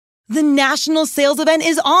The national sales event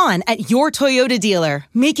is on at your Toyota dealer,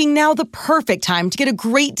 making now the perfect time to get a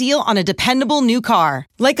great deal on a dependable new car.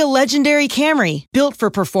 Like a legendary Camry, built for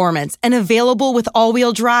performance and available with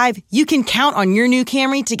all-wheel drive, you can count on your new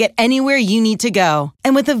Camry to get anywhere you need to go.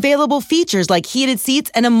 And with available features like heated seats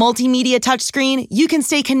and a multimedia touchscreen, you can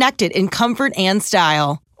stay connected in comfort and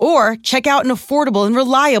style. Or check out an affordable and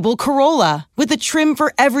reliable Corolla with a trim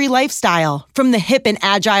for every lifestyle, from the hip and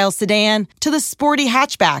agile sedan to the sporty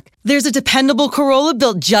hatchback. There's a dependable Corolla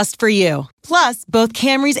built just for you. Plus, both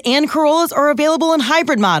Camrys and Corollas are available in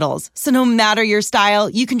hybrid models, so no matter your style,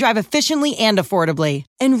 you can drive efficiently and affordably.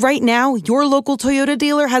 And right now, your local Toyota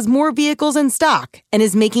dealer has more vehicles in stock and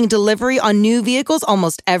is making delivery on new vehicles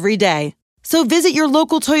almost every day. So visit your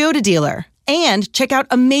local Toyota dealer. And check out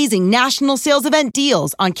amazing national sales event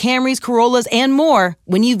deals on Camrys, Corollas, and more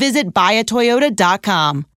when you visit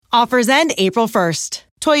buyatoyota.com. Offers end April 1st.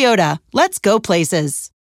 Toyota, let's go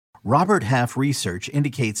places. Robert Half research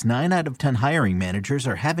indicates 9 out of 10 hiring managers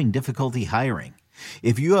are having difficulty hiring.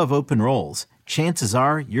 If you have open roles, chances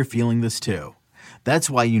are you're feeling this too. That's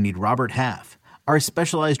why you need Robert Half. Our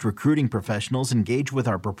specialized recruiting professionals engage with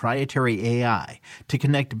our proprietary AI to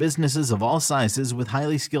connect businesses of all sizes with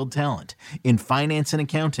highly skilled talent in finance and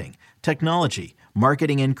accounting, technology,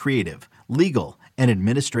 marketing and creative, legal, and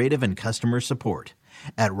administrative and customer support.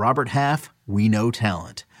 At Robert Half, we know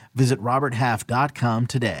talent. Visit roberthalf.com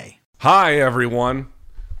today. Hi, everyone.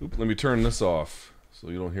 Let me turn this off so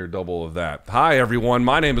you don't hear double of that. Hi, everyone.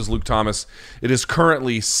 My name is Luke Thomas. It is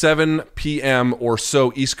currently 7 p.m. or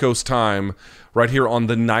so East Coast time right here on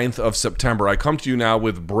the 9th of September. I come to you now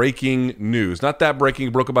with breaking news. Not that breaking,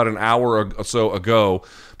 it broke about an hour or so ago,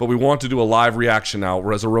 but we want to do a live reaction now.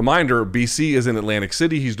 As a reminder, BC is in Atlantic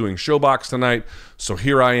City. He's doing Showbox tonight. So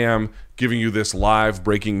here I am giving you this live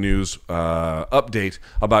breaking news update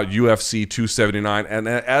about UFC 279. And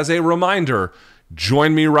as a reminder,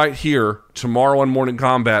 join me right here tomorrow on Morning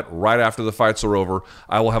Kombat, right after the fights are over.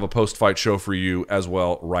 I will have a post-fight show for you as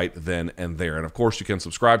well right then and there. And of course, you can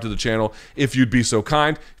subscribe to the channel if you'd be so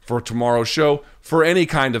kind for tomorrow's show. For any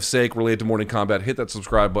kind of sake related to Morning Kombat, hit that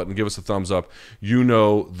subscribe button, give us a thumbs up. You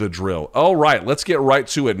know the drill. All right, let's get right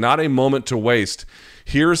to it. Not a moment to waste.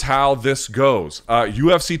 Here's how this goes.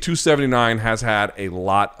 UFC 279 has had a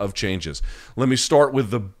lot of changes. Let me start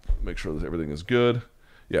with make sure that everything is good.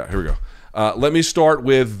 Yeah, here we go. Let me start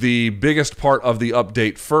with the biggest part of the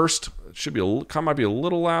update first. It should be might be a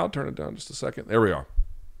little loud. Turn it down just a second. There we are.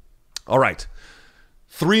 All right.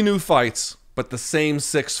 3 new fights, but the same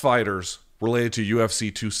 6 fighters related to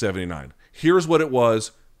UFC 279. Here's what it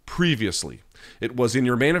was previously. It was in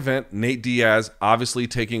your main event, Nate Diaz obviously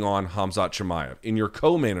taking on Khamzat Chimaev. In your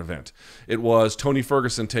co-main event, it was Tony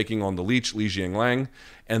Ferguson taking on the Leech, Li Jianliang.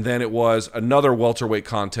 And then it was another welterweight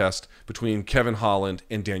contest between Kevin Holland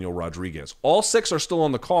and Daniel Rodriguez. All 6 are still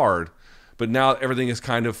on the card, but now everything is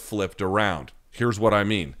kind of flipped around. Here's what I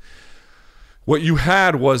mean. What you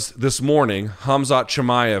had was this morning, Khamzat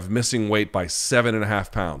Chimaev missing weight by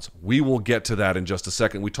 7.5 pounds. We will get to that in just a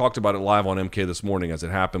second. We talked about it live on MK this morning as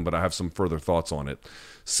it happened, but I have some further thoughts on it.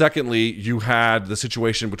 Secondly, you had the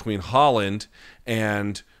situation between Holland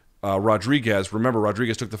and Rodriguez. Remember,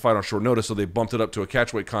 Rodriguez took the fight on short notice, so they bumped it up to a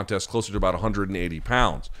catchweight contest closer to about 180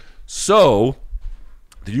 pounds. So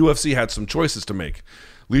the UFC had some choices to make.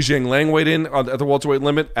 Li Jianliang weighed in at the welterweight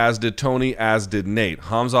limit, as did Tony, as did Nate.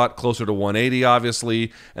 Khamzat closer to 180,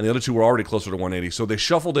 obviously, and the other 2 were already closer to 180. So they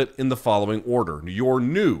shuffled it in the following order. Your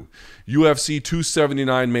new UFC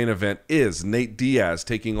 279 main event is Nate Diaz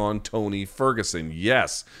taking on Tony Ferguson.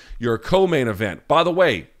 Yes, your co-main event. By the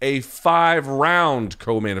way, a 5-round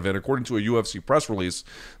co-main event, according to a UFC press release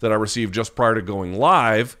that I received just prior to going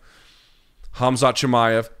live. Khamzat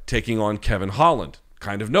Chimaev taking on Kevin Holland.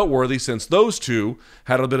 Kind of noteworthy since those 2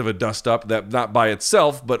 had a bit of a dust-up that not by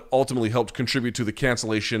itself, but ultimately helped contribute to the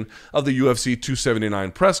cancellation of the UFC 279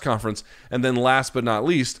 press conference. And then last but not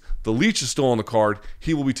least, the Leech is still on the card.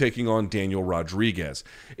 He will be taking on Daniel Rodriguez.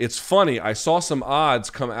 It's funny, I saw some odds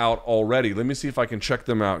come out already. Let me see if I can check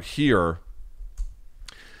them out here.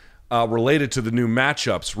 Related to the new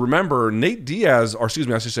matchups. Remember, Nate Diaz, or excuse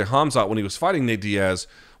me, I should say Khamzat, when he was fighting Nate Diaz,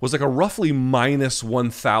 was like a roughly minus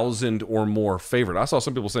 1,000 or more favorite. I saw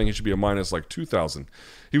some people saying he should be a minus like 2,000.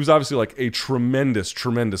 He was obviously like a tremendous,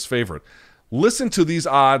 tremendous favorite. Listen to these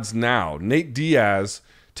odds now. Nate Diaz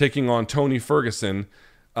taking on Tony Ferguson.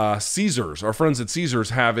 Caesars, our friends at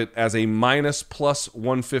Caesars have it as a minus plus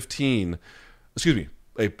 115. Excuse me,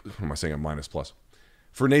 what am I saying, a minus plus?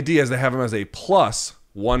 For Nate Diaz, they have him as a plus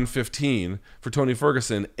 115. For Tony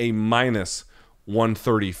Ferguson, a minus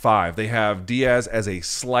 135. They have Diaz as a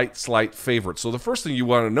slight favorite. So the first thing you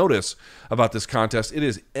want to notice about this contest, it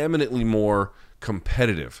is eminently more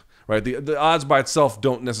competitive. Right? The odds by itself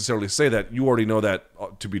don't necessarily say that. You already know that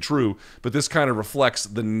to be true, but this kind of reflects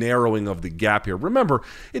the narrowing of the gap here. Remember,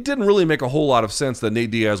 it didn't really make a whole lot of sense that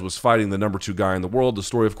Nate Diaz was fighting the number 2 guy in the world. The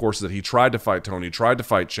story, of course, is that he tried to fight Tony, tried to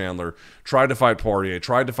fight Chandler, tried to fight Poirier,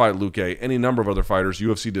 tried to fight Luque, any number of other fighters.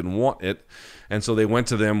 UFC didn't want it, and so they went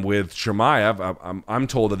to them with Chimaev. I'm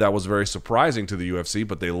told that was very surprising to the UFC,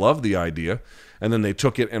 but they loved the idea. And then they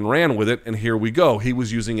took it and ran with it, and here we go. He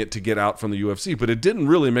was using it to get out from the UFC, but it didn't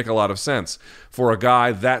really make a lot of sense for a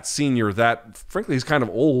guy that senior, that, frankly, he's kind of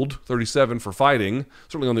old, 37 for fighting,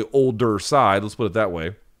 certainly on the older side, let's put it that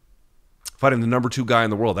way, fighting the number 2 guy in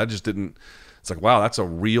the world. That just didn't, it's like, wow, that's a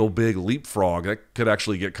real big leapfrog. That could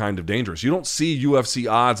actually get kind of dangerous. You don't see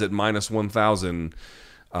UFC odds at minus 1,000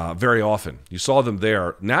 very often. You saw them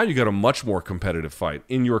there. Now you got a much more competitive fight.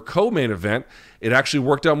 In your co-main event, it actually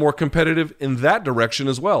worked out more competitive in that direction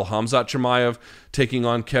as well. Khamzat Chimaev taking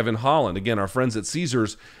on Kevin Holland. Again, our friends at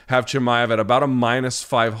Caesars have Chimaev at about a minus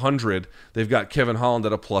 500. They've got Kevin Holland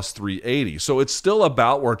at a plus 380. So it's still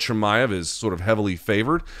about where Chimaev is sort of heavily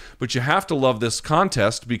favored, but you have to love this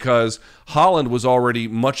contest because Holland was already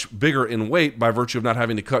much bigger in weight by virtue of not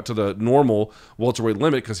having to cut to the normal welterweight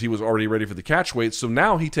limit because he was already ready for the catch weight. So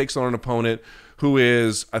now he takes on an opponent who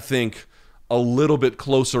is, I think, a little bit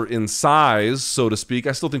closer in size, so to speak.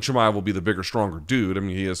 I still think Chimaev will be the bigger, stronger dude. I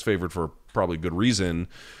mean, he is favored for probably good reason.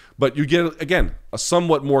 But you get, again, a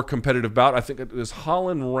somewhat more competitive bout. I think, is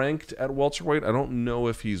Holland ranked at welterweight? I don't know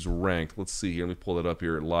if he's ranked. Let's see here. Let me pull it up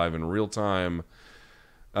here live in real time.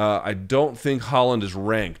 I don't think Holland is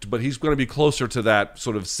ranked, but he's going to be closer to that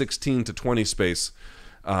sort of 16 to 20 space.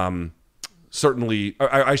 Certainly,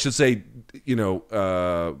 I should say,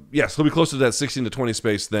 yes, he'll be closer to that 16 to 20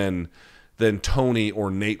 space than Tony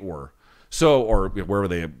or Nate were. So, or wherever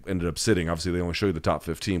they ended up sitting. Obviously, they only show you the top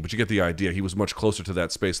 15, but you get the idea. He was much closer to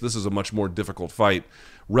that space. This is a much more difficult fight,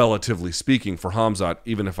 relatively speaking, for Khamzat,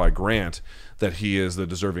 even if I grant that he is the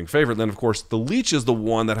deserving favorite. Then, of course, the Leech is the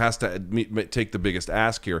one that has to take the biggest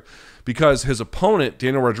ask here because his opponent,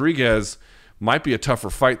 Daniel Rodriguez, might be a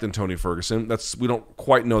tougher fight than Tony Ferguson. We don't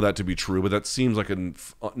quite know that to be true, but that seems like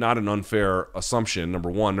not an unfair assumption,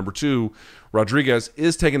 number one. Number two, Rodriguez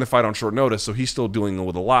is taking the fight on short notice, so he's still dealing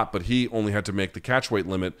with a lot, but he only had to make the catch weight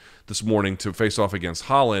limit this morning to face off against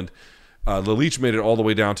Holland. The Leech made it all the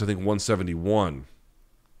way down to, I think, 171.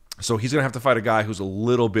 So he's going to have to fight a guy who's a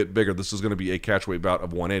little bit bigger. This is going to be a catchweight bout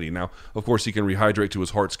of 180. Now, of course, he can rehydrate to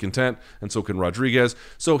his heart's content, and so can Rodriguez.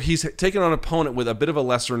 So he's taking on an opponent with a bit of a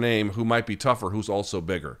lesser name who might be tougher, who's also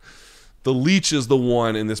bigger. The Leech is the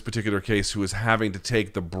one in this particular case who is having to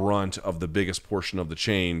take the brunt of the biggest portion of the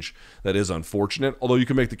change. That is unfortunate, although you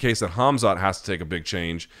can make the case that Khamzat has to take a big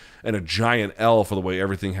change and a giant L for the way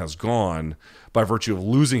everything has gone by virtue of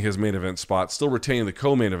losing his main event spot, still retaining the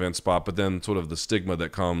co-main event spot, but then sort of the stigma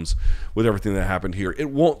that comes with everything that happened here.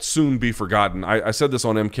 It won't soon be forgotten. I said this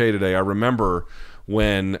on MK today. I remember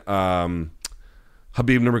when Khabib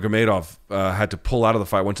Nurmagomedov had to pull out of the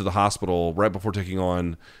fight, went to the hospital right before taking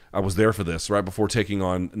on, I was there for this, right before taking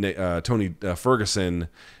on Tony Ferguson,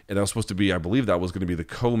 and that was supposed to be, I believe that was going to be the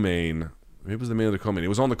co-main, maybe it was the main of the co-main. It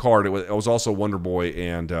was on the card. It was also Wonder Boy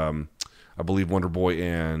and, I believe Wonder Boy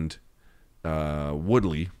and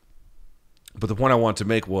Woodley. But the point I want to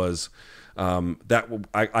make was that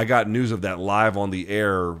I got news of that live on the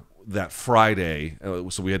air that Friday,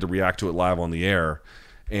 so we had to react to it live on the air,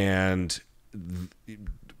 and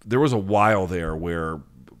there was a while there where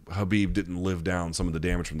Khabib didn't live down some of the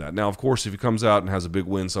damage from that. Now, of course, if he comes out and has a big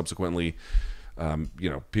win subsequently,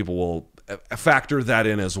 people will factor that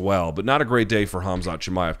in as well. But not a great day for Khamzat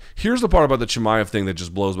Chimaev. Here's the part about the Chimaev thing that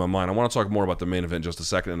just blows my mind. I want to talk more about the main event in just a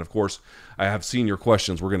second. And, of course, I have seen your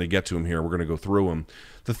questions. We're going to get to them here. We're going to go through them.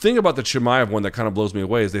 The thing about the Chimaev one that kind of blows me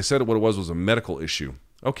away is they said what it was a medical issue.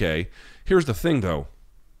 Okay, here's the thing, though.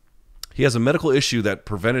 He has a medical issue that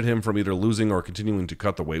prevented him from either losing or continuing to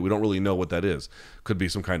cut the weight. We don't really know what that is. Could be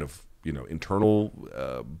some kind of,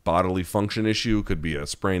 internal bodily function issue. Could be a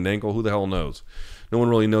sprained ankle. Who the hell knows? No one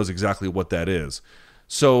really knows exactly what that is.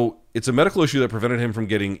 So it's a medical issue that prevented him from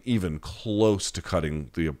getting even close to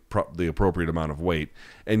cutting the appropriate amount of weight.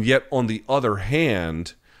 And yet, on the other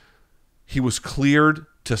hand, he was cleared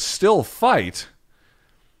to still fight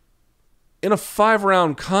in a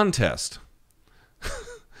 5-round contest.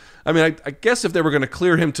 I mean, I guess if they were going to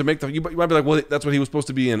clear him to make you might be like, well, that's what he was supposed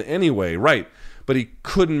to be in anyway, right? But he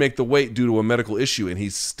couldn't make the weight due to a medical issue, and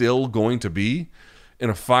he's still going to be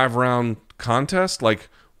in a 5-round contest? Like,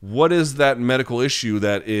 what is that medical issue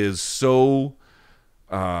that is so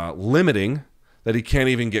limiting that he can't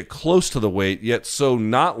even get close to the weight, yet so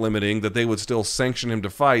not limiting that they would still sanction him to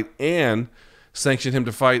fight and sanction him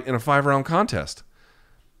to fight in a 5-round contest.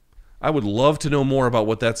 I would love to know more about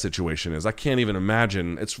what that situation is. I can't even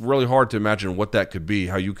imagine. It's really hard to imagine what that could be,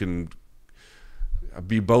 how you can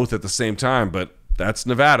be both at the same time, but that's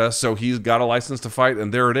Nevada, so he's got a license to fight,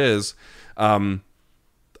 and there it is.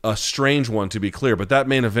 A strange one, to be clear, but that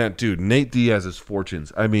main event, dude, Nate Diaz's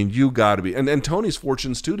fortunes. I mean, you got to be, and Tony's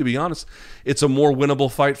fortunes too, to be honest. It's a more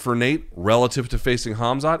winnable fight for Nate relative to facing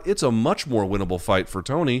Khamzat. It's a much more winnable fight for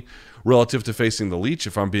Tony relative to facing the Leech,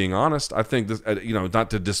 if I'm being honest. I think this, not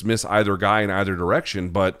to dismiss either guy in either direction,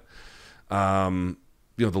 but the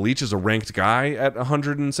Leech is a ranked guy at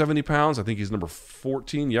 170 pounds. I think he's number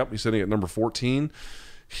 14. Yep, he's sitting at number 14.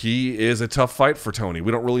 He is a tough fight for Tony. We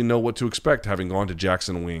don't really know what to expect, having gone to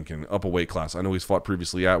Jackson Wink and up a weight class. I know he's fought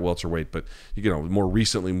previously at welterweight, but more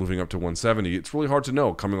recently moving up to 170. It's really hard to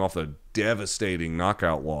know, coming off a devastating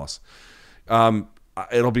knockout loss.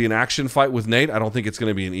 It'll be an action fight with Nate. I don't think it's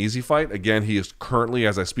going to be an easy fight. Again, he is currently,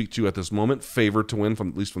 as I speak to you at this moment, favored to win,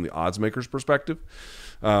 at least from the odds makers' perspective.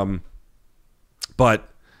 But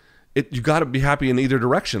you got to be happy in either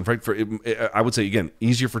direction, right? I would say, again,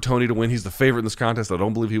 easier for Tony to win. He's the favorite in this contest. I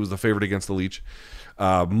don't believe he was the favorite against the Leech.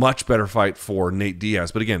 Much better fight for Nate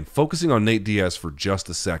Diaz. But again, focusing on Nate Diaz for just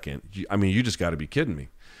a second, you just got to be kidding me.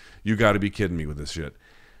 You got to be kidding me with this shit.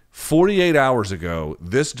 48 hours ago,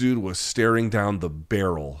 this dude was staring down the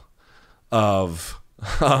barrel of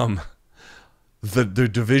the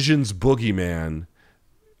division's boogeyman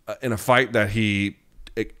in a fight that he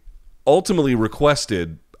ultimately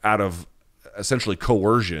requested out of essentially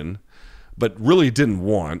coercion, but really didn't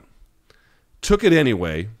want. Took it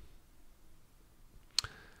anyway.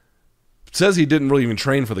 Says he didn't really even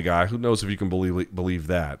train for the guy. Who knows if you can believe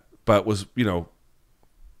that? But was,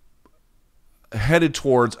 headed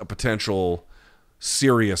towards a potential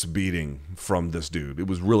serious beating from this dude. It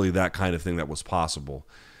was really that kind of thing that was possible.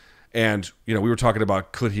 And, we were talking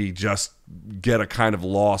about, could he just get a kind of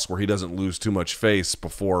loss where he doesn't lose too much face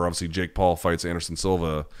before, obviously, Jake Paul fights Anderson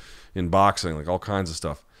Silva in boxing, like all kinds of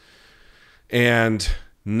stuff. And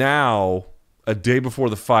now, a day before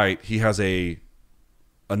the fight, he has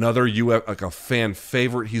another like a fan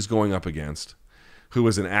favorite he's going up against, who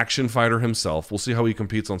is an action fighter himself. We'll see how he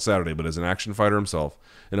competes on Saturday, but as an action fighter himself,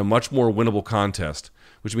 in a much more winnable contest,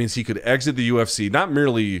 which means he could exit the UFC, not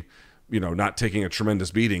merely not taking a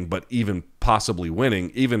tremendous beating, but even possibly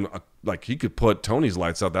winning. Even like he could put Tony's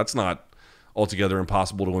lights out. That's not altogether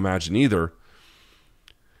impossible to imagine either.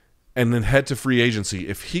 And then head to free agency.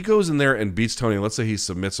 If he goes in there and beats Tony, let's say he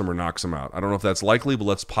submits him or knocks him out. I don't know if that's likely, but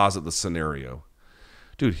let's posit the scenario.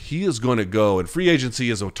 Dude, he is going to go, and free agency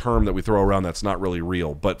is a term that we throw around that's not really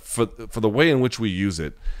real, but for the way in which we use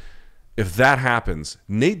it, if that happens,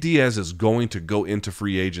 Nate Diaz is going to go into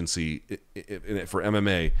free agency for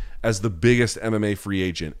MMA as the biggest MMA free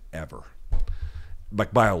agent ever,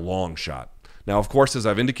 like by a long shot. Now, of course, as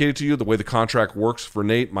I've indicated to you, the way the contract works for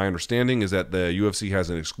Nate, my understanding is that the UFC has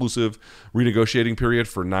an exclusive renegotiating period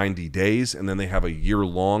for 90 days, and then they have a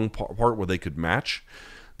year-long part where they could match.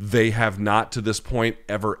 They have not, to this point,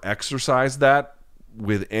 ever exercised that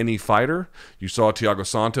with any fighter. You saw Thiago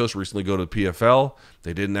Santos recently go to the PFL.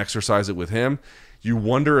 They didn't exercise it with him. You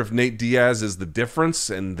wonder if Nate Diaz is the difference,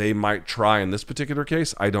 and they might try in this particular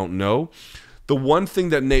case. I don't know. The one thing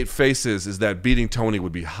that Nate faces is that beating Tony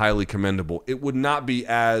would be highly commendable. It would not be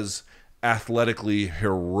as athletically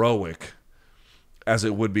heroic as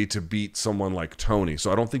it would be to beat someone like Tony.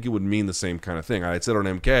 So I don't think it would mean the same kind of thing. I had said on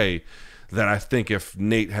MK that I think if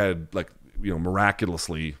Nate had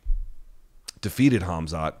miraculously defeated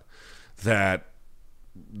Khamzat, that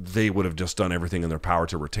they would have just done everything in their power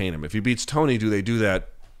to retain him. If he beats Tony, do they do that?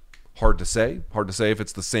 Hard to say. Hard to say if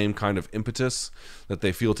it's the same kind of impetus that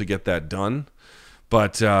they feel to get that done.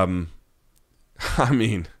 But,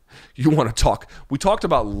 you want to talk. We talked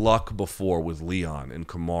about luck before with Leon and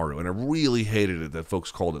Kamaru, and I really hated it that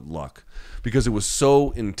folks called it luck because it was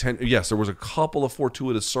so intense. Yes, there was a couple of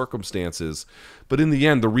fortuitous circumstances, but in the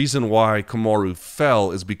end, the reason why Kamaru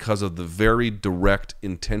fell is because of the very direct,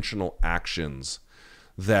 intentional actions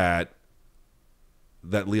that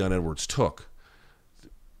Leon Edwards took.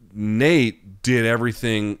 Nate did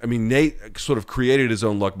everything. Nate sort of created his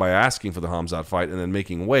own luck by asking for the Khamzat fight and then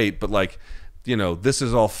making weight, but this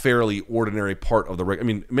is all fairly ordinary part of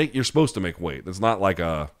the you're supposed to make weight. It's not like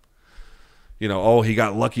he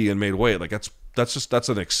got lucky and made weight. Like that's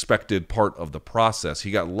an expected part of the process.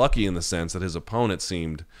 He got lucky in the sense that his opponent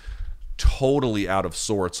seemed totally out of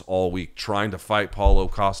sorts all week, trying to fight Paulo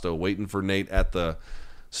Costa, waiting for Nate at the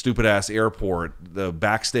stupid-ass airport, the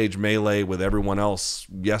backstage melee with everyone else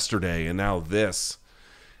yesterday, and now this.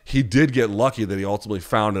 He did get lucky that he ultimately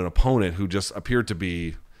found an opponent who just appeared to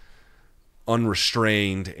be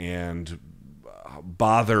unrestrained and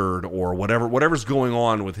bothered or whatever's going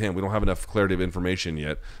on with him. We don't have enough clarity of information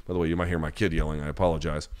yet. By the way, you might hear my kid yelling. I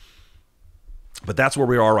apologize. But that's where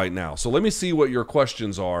we are right now. So let me see what your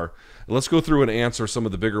questions are. Let's go through and answer some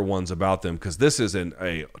of the bigger ones about them, because this is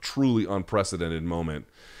a truly unprecedented moment.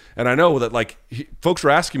 And I know that folks are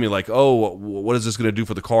asking me oh, what is this going to do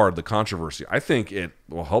for the card, the controversy? I think it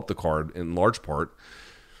will help the card in large part.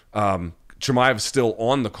 Chimaev's still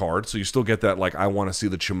on the card, so you still get that I want to see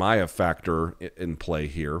the Chimaev factor in play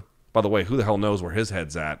here. By the way, who the hell knows where his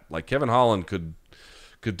head's at? Kevin Holland could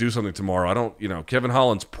do something tomorrow. Kevin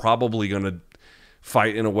Holland's probably going to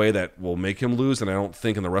fight in a way that will make him lose, and I don't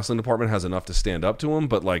think in the wrestling department has enough to stand up to him,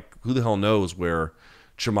 but who the hell knows where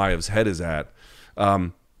Chimaev's head is at.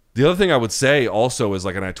 The other thing I would say also is,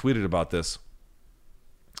 and I tweeted about this,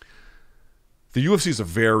 the UFC is a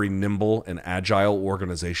very nimble and agile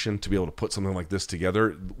organization to be able to put something like this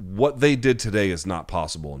together. What they did today is not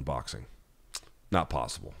possible in boxing. Not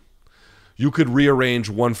possible. You could rearrange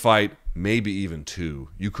one fight, maybe even two.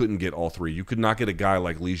 You couldn't get all three. You could not get a guy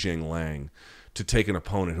like Li Jingliang to take an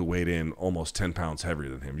opponent who weighed in almost 10 pounds heavier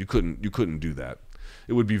than him. You couldn't do that.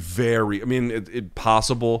 It would be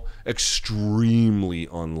possible, extremely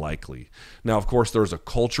unlikely. Now, of course, there's a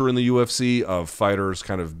culture in the UFC of fighters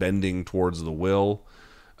kind of bending towards the will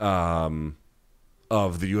of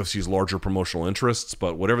the UFC's larger promotional interests.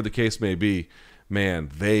 But whatever the case may be, man,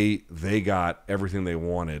 they got everything they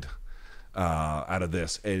wanted out of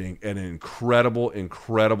this. An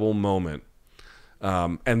incredible moment.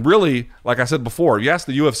 And really, like I said before, you ask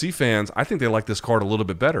the UFC fans, I think they like this card a little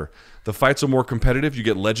bit better. The fights are more competitive. You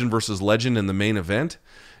get legend versus legend in the main event.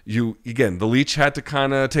 The Leech had to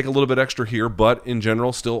kind of take a little bit extra here, but in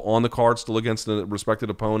general, still on the card, still against a respected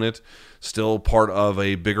opponent, still part of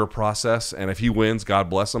a bigger process. And if he wins, God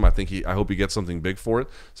bless him. I hope he gets something big for it.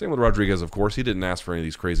 Same with Rodriguez, of course. He didn't ask for any of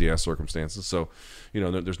these crazy ass circumstances, so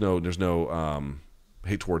there's no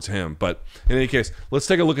hate towards him. But in any case, let's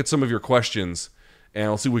take a look at some of your questions, and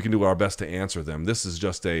I'll see if we can do our best to answer them. This is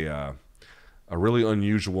just a really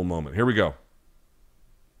unusual moment. Here we go.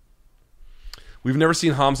 We've never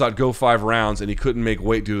seen Khamzat go 5 rounds, and he couldn't make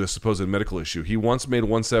weight due to a supposed medical issue. He once made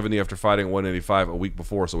 170 after fighting at 185 a week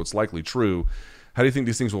before, so it's likely true. How do you think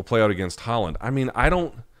these things will play out against Holland?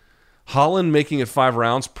 Holland making it 5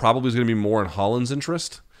 rounds probably is going to be more in Holland's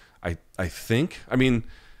interest, I think.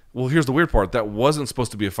 Well, here's the weird part. That wasn't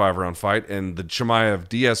supposed to be a 5-round fight, and the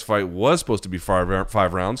Chimaev-Diaz fight was supposed to be 5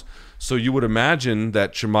 rounds. So you would imagine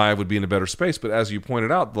that Chimaev would be in a better space. But as you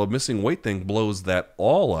pointed out, the missing weight thing blows that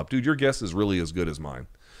all up. Dude, your guess is really as good as mine.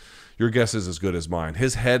 Your guess is as good as mine.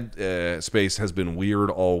 His head space has been weird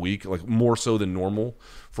all week, more so than normal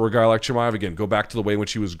for a guy like Chimaev. Again, go back to the way in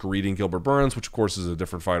which he was greeting Gilbert Burns, which, of course, is a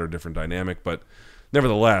different fighter, different dynamic. But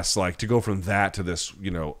nevertheless, to go from that to this,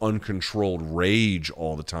 uncontrolled rage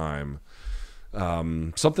all the time,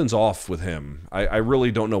 something's off with him. I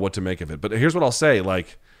really don't know what to make of it. But here's what I'll say.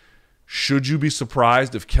 Should you be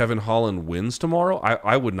surprised if Kevin Holland wins tomorrow?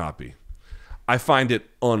 I would not be. I find it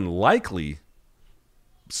unlikely.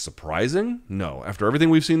 Surprising? No. After everything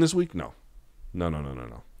we've seen this week? No. No.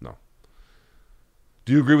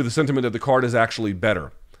 Do you agree with the sentiment that the card is actually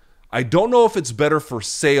better? I don't know if it's better for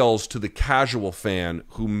sales to the casual fan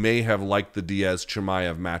who may have liked the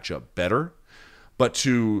Diaz-Chimaev matchup better, but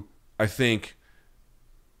to, I think,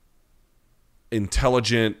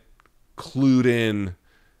 intelligent, clued-in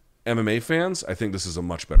MMA fans, I think this is a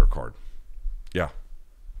much better card. Yeah.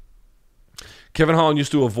 Kevin Holland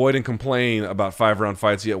used to avoid and complain about 5-round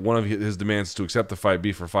fights, yet one of his demands is to accept the fight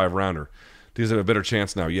be for 5-rounder. Does he have a better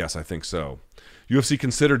chance now? Yes, I think so. UFC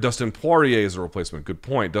considered Dustin Poirier as a replacement. Good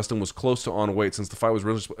point. Dustin was close to on weight since the fight was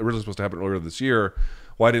originally supposed to happen earlier this year.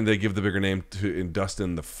 Why didn't they give the bigger name to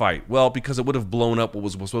Dustin the fight? Well, because it would have blown up what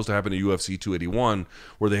was supposed to happen at UFC 281,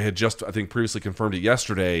 where they had just, I think, previously confirmed it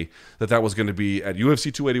yesterday that was going to be at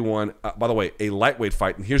UFC 281. By the way, a lightweight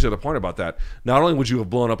fight. And here's the other point about that. Not only would you have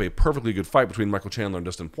blown up a perfectly good fight between Michael Chandler and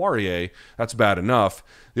Dustin Poirier, that's bad enough.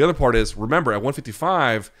 The other part is, remember, at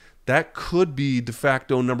 155, that could be de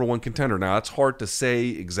facto number 1 contender. Now, that's hard to say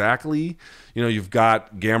exactly. You've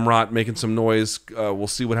got Gamrot making some noise. We'll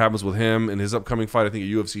see what happens with him in his upcoming fight, I think,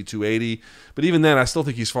 at UFC 280. But even then, I still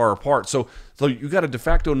think he's far apart. So you got a de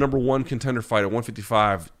facto number 1 contender fight at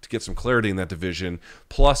 155 to get some clarity in that division,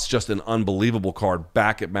 plus just an unbelievable card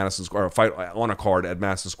back at Madison Square, fight on a card at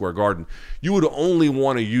Madison Square Garden. You would only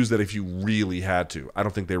want to use that if you really had to. I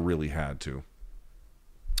don't think they really had to.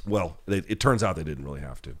 Well, it turns out they didn't really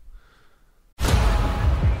have to.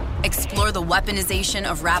 Explore the weaponization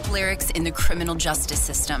of rap lyrics in the criminal justice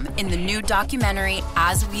system in the new documentary,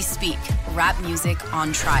 As We Speak, Rap Music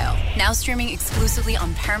on Trial. Now streaming exclusively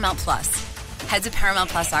on Paramount+. Head to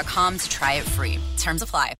ParamountPlus.com to try it free. Terms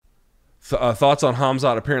apply. Thoughts on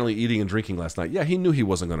Khamzat apparently eating and drinking last night? Yeah, he knew he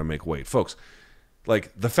wasn't going to make weight. Folks,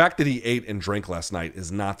 like, the fact that he ate and drank last night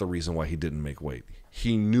is not the reason why he didn't make weight.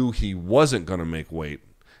 He knew he wasn't going to make weight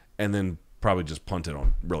and then probably just punted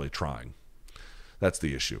on really trying. That's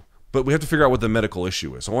the issue. But we have to figure out what the medical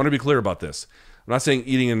issue is. So I want to be clear about this. I'm not saying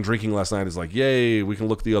eating and drinking last night is like, yay, we can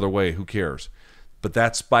look the other way. Who cares? But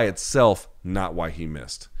that's by itself not why he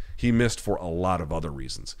missed. He missed for a lot of other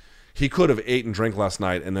reasons. He could have ate and drank last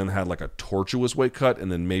night and then had like a tortuous weight cut and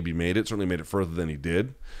then maybe made it, certainly made it further than he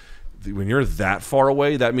did. When you're that far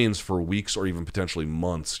away, that means for weeks or even potentially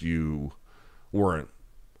months you weren't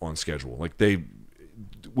on schedule. Like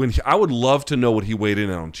I would love to know what he weighed in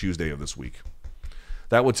on Tuesday of this week.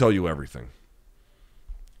 That would tell you everything.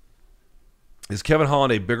 Is Kevin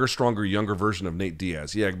Holland a bigger, stronger, younger version of Nate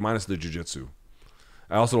Diaz? Yeah, minus the jiu-jitsu.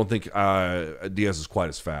 I also don't think Diaz is quite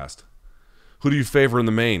as fast. Who do you favor in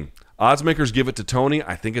the main? Odds makers give it to Tony.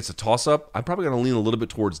 I think it's a toss-up. I'm probably going to lean a little bit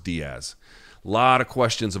towards Diaz. A lot of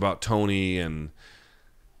questions about Tony and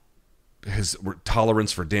his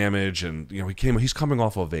tolerance for damage, and he's coming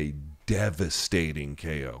off of a devastating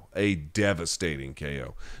KO.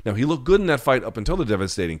 Now, he looked good in that fight up until the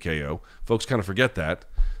devastating KO. Folks kind of forget that.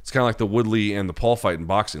 It's kind of like the Woodley and the Paul fight in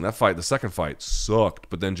boxing. That fight, the second fight, sucked,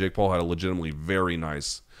 but then Jake Paul had a legitimately very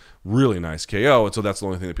nice, really nice KO, and so that's the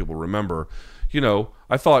only thing that people remember.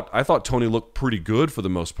 I thought Tony looked pretty good for the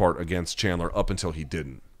most part against Chandler up until he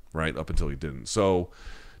didn't, right? Up until he didn't. So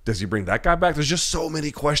does he bring that guy back? There's just so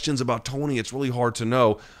many questions about Tony. It's really hard to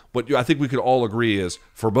know. But I think we could all agree is,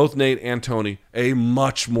 for both Nate and Tony, a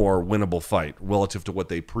much more winnable fight relative to what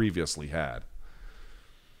they previously had.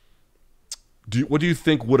 What do you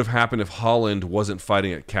think would have happened if Holland wasn't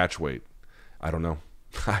fighting at catchweight? I don't know.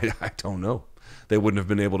 I don't know. They wouldn't have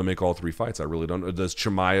been able to make all three fights. I really don't know. Does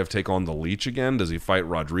Chimaev take on the Leech again? Does he fight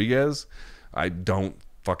Rodriguez? I don't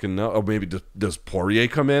fucking know. Or maybe does Poirier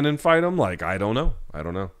come in and fight him? Like, I don't know.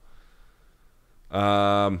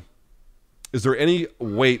 Is there any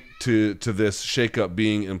weight to this shakeup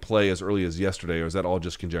being in play as early as yesterday, or is that all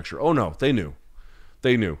just conjecture? Oh no, they knew.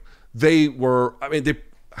 They were. I mean,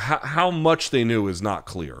 how much they knew is not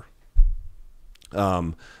clear.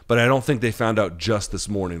 But I don't think they found out just this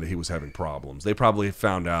morning that he was having problems. They probably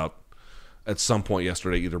found out at some point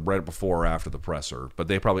yesterday, either right before or after the presser. But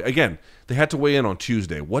they probably, again, they had to weigh in on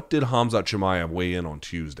Tuesday. What did Khamzat Chimaev weigh in on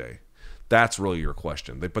Tuesday? That's really your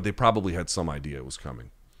question. But they probably had some idea it was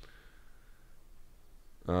coming.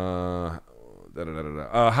 How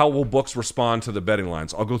will books respond to the betting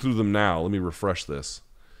lines? I'll go through them now. Let me refresh this.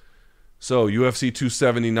 So, UFC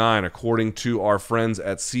 279, according to our friends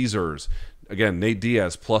at Caesars. Again, Nate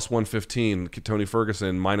Diaz, plus 115. Tony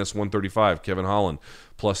Ferguson, minus 135. Kevin Holland,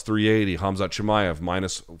 plus 380. Khamzat Chimaev,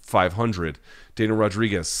 minus 500. Daniel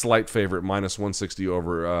Rodriguez, slight favorite, minus 160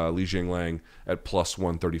 over Li Jingliang at plus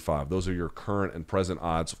 135. Those are your current and present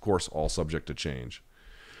odds. Of course, all subject to change.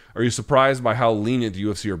 Are you surprised by how lenient the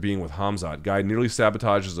UFC are being with Khamzat? Guy nearly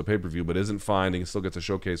sabotages a pay-per-view, but isn't fined. He still gets a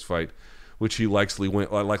showcase fight, which he likely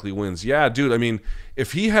wins. Yeah, dude, I mean,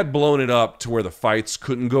 if he had blown it up to where the fights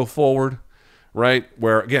couldn't go forward, right,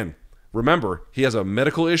 where, again, remember, he has a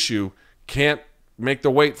medical issue, can't make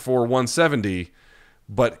the weight for 170,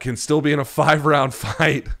 but can still be in a 5-round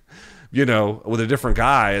fight, with a different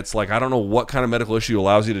guy. It's like, I don't know what kind of medical issue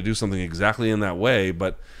allows you to do something exactly in that way,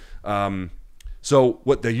 but so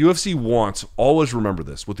what the UFC wants, always remember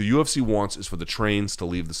this, what the UFC wants is for the trains to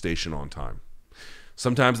leave the station on time.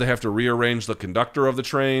 Sometimes they have to rearrange the conductor of the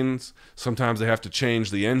trains. Sometimes they have to change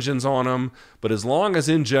the engines on them. But as long as,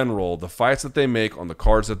 in general, the fights that they make on the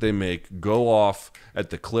cards that they make go off at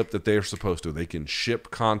the clip that they're supposed to, they can ship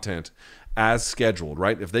content as scheduled,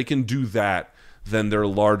 right? If they can do that, then they're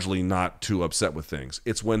largely not too upset with things.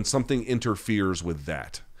 It's when something interferes with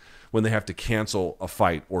that, when they have to cancel a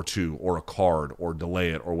fight or two or a card or delay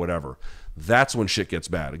it or whatever. That's when shit gets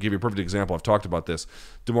bad. I'll give you a perfect example. I've talked about this.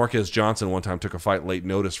 DeMarcus Johnson one time took a fight late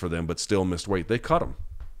notice for them, but still missed weight. They cut him.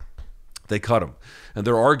 And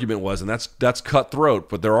their argument was, and that's cutthroat,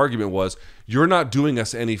 but their argument was, you're not doing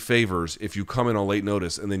us any favors if you come in on late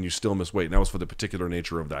notice and then you still miss weight. And that was for the particular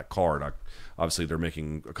nature of that card. Obviously, they're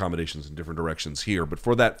making accommodations in different directions here. But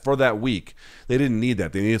for that week, they didn't need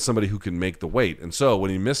that. They needed somebody who can make the weight. And so when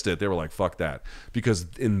he missed it, they were like, fuck that. Because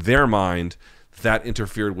in their mind, that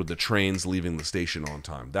interfered with the trains leaving the station on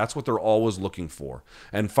time. That's what they're always looking for.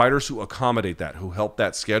 And fighters who accommodate that, who help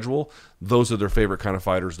that schedule, those are their favorite kind of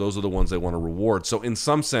fighters. Those are the ones they want to reward. So in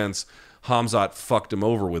some sense, Khamzat fucked him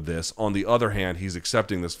over with this. On the other hand, he's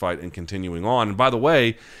accepting this fight and continuing on. And by the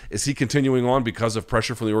way, is he continuing on because of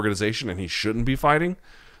pressure from the organization and he shouldn't be fighting?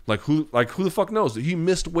 Like who the fuck knows? He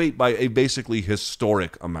missed weight by a basically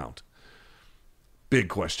historic amount. Big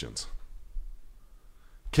questions.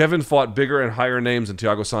 Kevin fought bigger and higher names than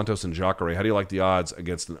Thiago Santos and Jacare. How do you like the odds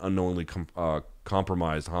against an unknowingly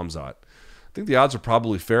compromised Khamzat? I think the odds are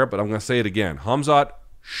probably fair, but I'm going to say it again. Khamzat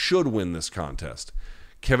should win this contest.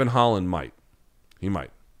 Kevin Holland might. He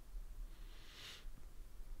might.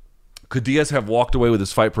 Could Diaz have walked away with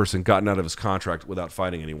his fight person, gotten out of his contract without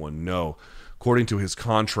fighting anyone? No. According to his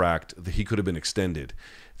contract, he could have been extended.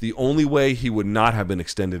 The only way he would not have been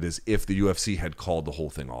extended is if the UFC had called the whole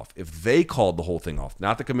thing off. If they called the whole thing off,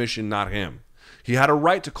 not the commission, not him. He had a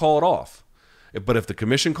right to call it off. But if the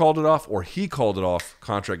commission called it off or he called it off,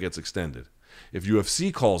 contract gets extended. If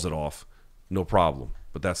UFC calls it off, no problem.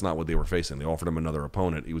 But that's not what they were facing. They offered him another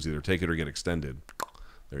opponent. He was either take it or get extended.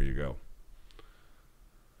 There you go.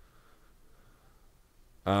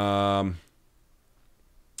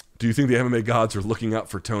 Do you think the MMA gods are looking out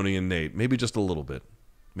for Tony and Nate? Maybe just a little bit.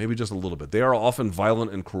 Maybe just a little bit. They are often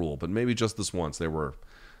violent and cruel, but maybe just this once they were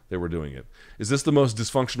doing it. Is this the most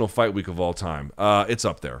dysfunctional fight week of all time? It's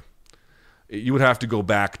up there. You would have to go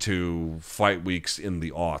back to fight weeks in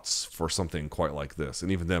the aughts for something quite like this.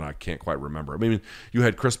 And even then, I can't quite remember. I mean, you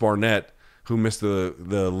had Chris Barnett, who missed the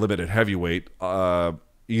limited heavyweight. Irene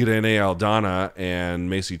Aldana and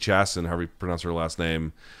Macy Chasson, however you pronounce her last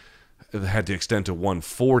name, had to extend to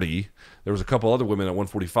 140. There was a couple other women at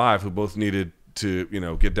 145 who both needed to,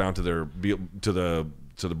 get down to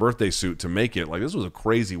the birthday suit to make it. Like, this was a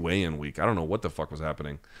crazy weigh-in week. I don't know what the fuck was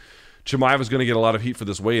happening. Chimaev was going to get a lot of heat for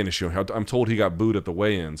this weigh-in issue. I'm told he got booed at the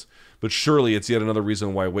weigh-ins. But surely it's yet another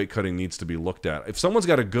reason why weight cutting needs to be looked at. If someone's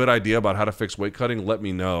got a good idea about how to fix weight cutting, let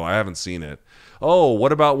me know. I haven't seen it. Oh,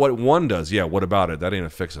 what about what one does? Yeah, what about it? That ain't a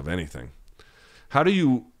fix of anything.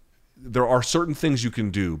 There are certain things you can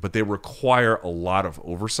do, but they require a lot of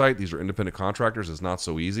oversight. These are independent contractors. It's not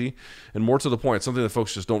so easy. And more to the point, something that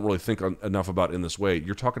folks just don't really think enough about in this way.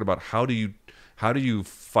 You're talking about how do you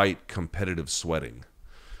fight competitive sweating?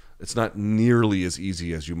 It's not nearly as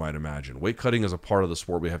easy as you might imagine. Weight cutting is a part of the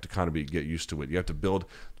sport. We have to kind of get used to it. You have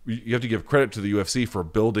to give credit to the UFC for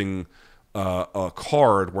building a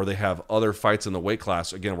card where they have other fights in the weight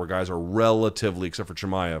class, again, where guys are relatively, except for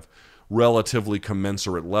Chimaev, relatively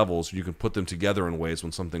commensurate levels. You can put them together in ways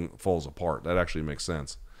when something falls apart. That actually makes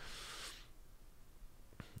sense.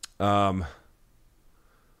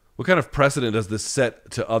 What kind of precedent does this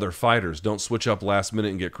set to other fighters? Don't switch up last minute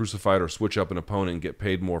and get crucified, or switch up an opponent and get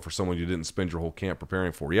paid more for someone you didn't spend your whole camp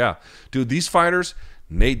preparing for. Yeah, dude, these fighters,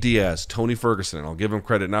 Nate Diaz, Tony Ferguson, and I'll give him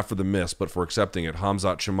credit not for the miss, but for accepting it.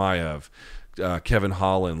 Khamzat Chimaev, Kevin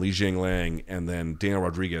Holland, Li Jingliang, and then Daniel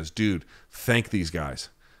Rodriguez. Dude, thank these guys.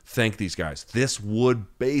 Thank these guys. This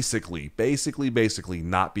would basically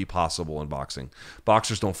not be possible in boxing.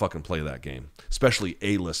 Boxers don't fucking play that game, especially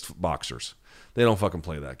A-list boxers. They don't fucking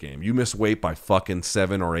play that game. You miss weight by fucking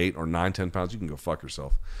 7 or 8 or 9, 10 pounds, you can go fuck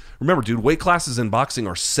yourself. Remember, dude, weight classes in boxing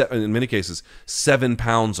are, in many cases, 7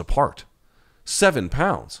 pounds apart. 7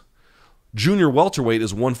 pounds. Junior welterweight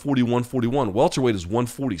is 140, 141. Welterweight is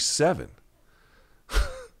 147. You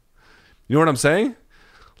know what I'm saying?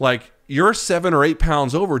 Like, you're 7 or 8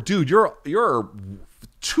 pounds over. Dude, you're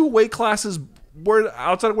 2 weight classes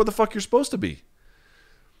outside of where the fuck you're supposed to be.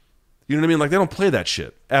 You know what I mean? Like, they don't play that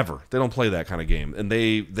shit ever. They don't play that kind of game, and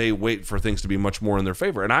they wait for things to be much more in their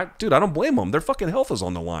favor. And I don't blame them. Their fucking health is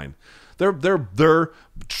on the line. Their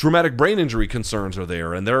traumatic brain injury concerns are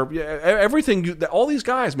there, and everything. All these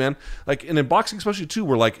guys, man. Like, and in boxing especially too,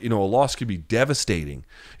 where a loss could be devastating.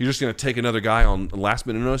 You're just gonna take another guy on last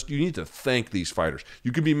minute notice. You need to thank these fighters.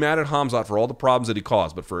 You can be mad at Khamzat for all the problems that he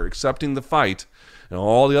caused, but for accepting the fight and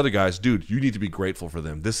all the other guys, dude, you need to be grateful for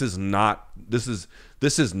them. This is not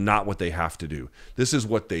what they have to do. This is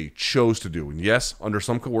what they chose to do. And yes, under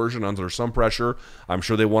some coercion, under some pressure, I'm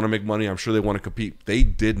sure they want to make money. I'm sure they want to compete. They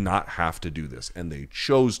did not have to do this, and they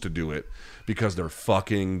chose to do it because they're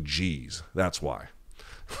fucking G's. That's why.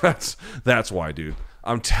 That's why, dude.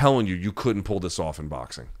 I'm telling you, you couldn't pull this off in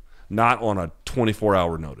boxing. Not on a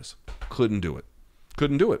 24-hour notice. Couldn't do it.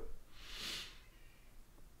 Couldn't do it.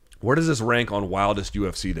 Where does this rank on wildest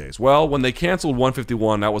UFC days? Well, when they canceled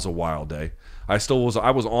 151, that was a wild day. I was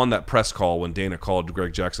on that press call when Dana called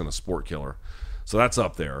Greg Jackson a sport killer. So that's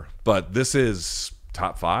up there. But this is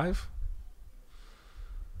top 5?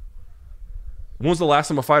 When was the last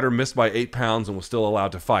time a fighter missed by 8 pounds and was still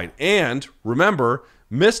allowed to fight? And remember,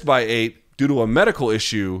 missed by 8 due to a medical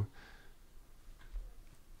issue.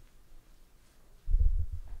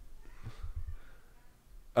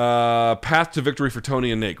 Path to victory for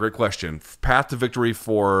Tony and Nate. Great question. Path to victory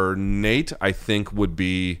for Nate, I think, would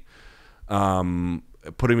be putting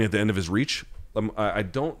him at the end of his reach. Let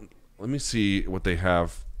me see what they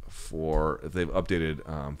have for, if they've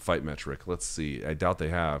updated fight metric. Let's see. I doubt they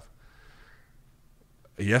have.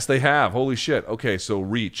 Yes, they have. Holy shit. Okay, so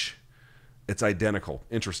reach. It's identical.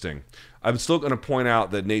 Interesting. I'm still going to point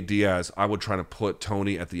out that Nate Diaz, I would try to put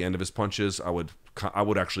Tony at the end of his punches. I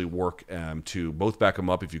would actually work to both back him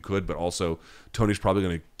up if you could, but also Tony's probably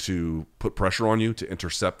going to put pressure on you to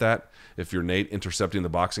intercept that. If you're Nate, intercepting the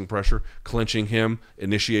boxing pressure, clinching him,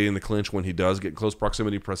 initiating the clinch when he does get in close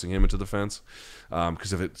proximity, pressing him into the fence.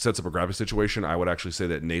 Because if it sets up a grappling situation, I would actually say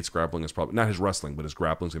that Nate's grappling is probably, not his wrestling, but his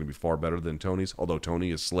grappling is going to be far better than Tony's, although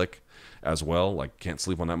Tony is slick as well. Like, can't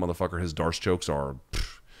sleep on that motherfucker. His Darce chokes are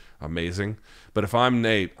amazing. But if I'm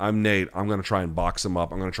Nate, I'm going to try and box him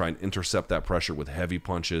up. I'm going to try and intercept that pressure with heavy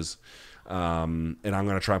punches. And I'm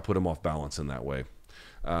going to try and put him off balance in that way.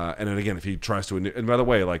 And then again, if he tries to, and by the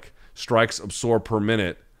way, like, strikes absorbed per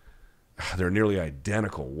minute, they're nearly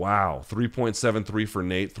identical. Wow. 3.73 for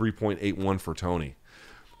Nate, 3.81 for Tony.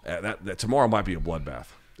 That tomorrow might be a bloodbath.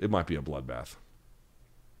 It might be a bloodbath.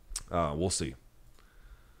 We'll see.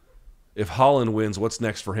 If Holland wins, what's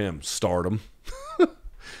next for him? Stardom.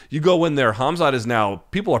 You go in there. Hamzat is now,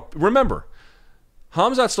 remember,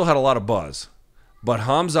 Hamzat still had a lot of buzz, but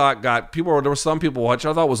Hamzat there were some people, which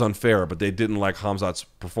I thought was unfair, but they didn't like Hamzat's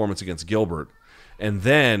performance against Gilbert. And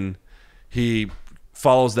then he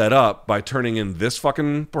follows that up by turning in this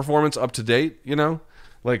fucking performance up to date, you know?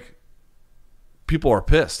 Like, people are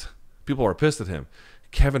pissed. People are pissed at him.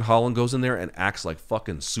 Kevin Holland goes in there and acts like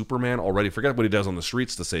fucking Superman already. Forget what he does on the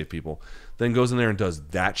streets to save people. Then goes in there and does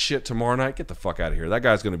that shit tomorrow night. Get the fuck out of here. That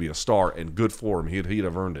guy's going to be a star, and good for him. He'd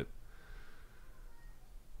have earned it.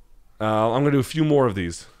 I'm going to do a few more of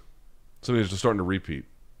these. Some of these are starting to repeat.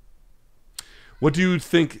 What do you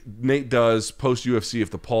think Nate does post-UFC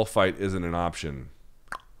if the Paul fight isn't an option?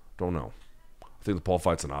 Don't know. I think the Paul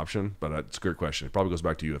fight's an option, but it's a good question. It probably goes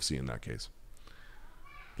back to UFC in that case.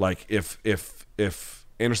 Like, if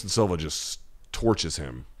Anderson Silva just torches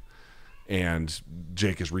him and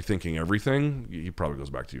Jake is rethinking everything, he probably goes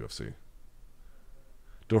back to UFC.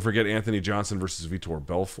 Don't forget Anthony Johnson versus Vitor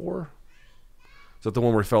Belfort. Is that the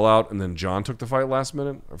one where he fell out and then John took the fight last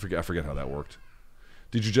minute? I forget how that worked.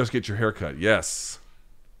 Did you just get your hair cut? Yes.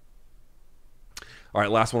 All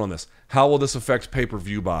right, last one on this. How will this affect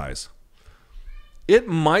pay-per-view buys? It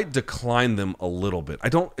might decline them a little bit.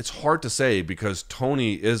 It's hard to say because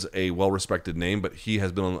Tony is a well-respected name, but he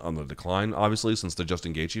has been on the decline, obviously, since the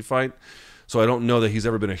Justin Gaethje fight. So I don't know that he's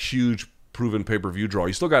ever been a huge proven pay-per-view draw.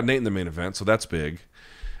 You still got Nate in the main event, so that's big.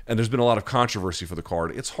 And there's been a lot of controversy for the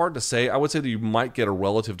card. It's hard to say. I would say that you might get a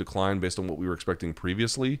relative decline based on what we were expecting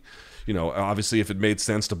previously. You know, obviously, if it made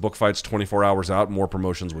sense to book fights 24 hours out, more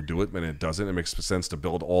promotions would do it, and it doesn't. It makes sense to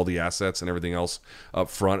build all the assets and everything else up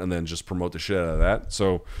front and then just promote the shit out of that.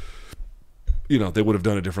 So, you know, they would have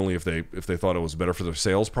done it differently if they thought it was better for their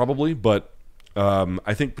sales, probably. But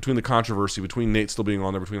I think between the controversy, between Nate still being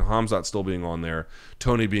on there, between Hamzat still being on there,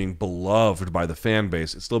 Tony being beloved by the fan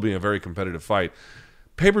base, it's still being a very competitive fight.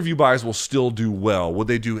 Pay-per-view buys will still do well. Would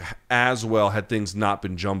they do as well had things not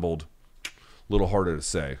been jumbled? A little harder to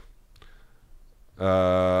say.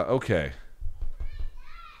 Okay.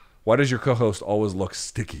 Why does your co-host always look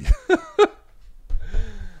sticky?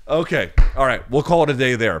 Okay. All right. We'll call it a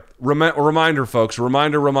day there. Reminder, folks.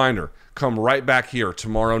 Reminder. Come right back here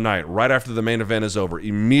tomorrow night, right after the main event is over.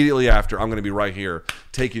 Immediately after, I'm going to be right here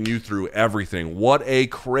taking you through everything. What a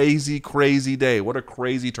crazy, crazy day. What a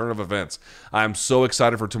crazy turn of events. I'm so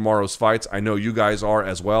excited for tomorrow's fights. I know you guys are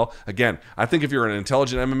as well. Again, I think if you're an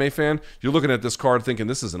intelligent MMA fan, you're looking at this card thinking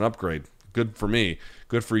this is an upgrade. Good for me.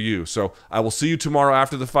 Good for you. So I will see you tomorrow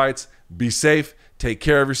after the fights. Be safe. Take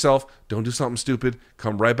care of yourself. Don't do something stupid.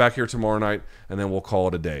 Come right back here tomorrow night, and then we'll call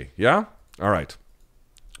it a day. Yeah? All right.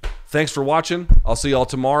 Thanks for watching. I'll see y'all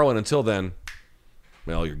tomorrow, and until then,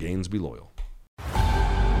 may all your gains be loyal.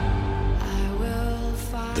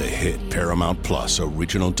 The hit Paramount Plus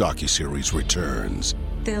original docuseries returns.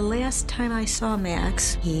 The last time I saw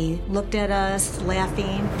Max, he looked at us laughing,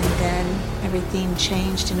 and then everything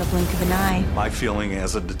changed in a blink of an eye. My feeling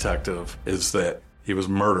as a detective is that he was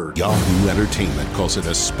murdered. Yahoo Entertainment calls it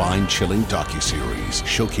a spine-chilling docuseries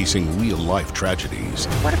showcasing real-life tragedies.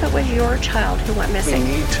 What if it was your child who went missing?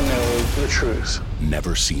 We need to know the truth.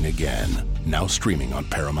 Never seen again. Now streaming on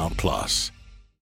Paramount Plus.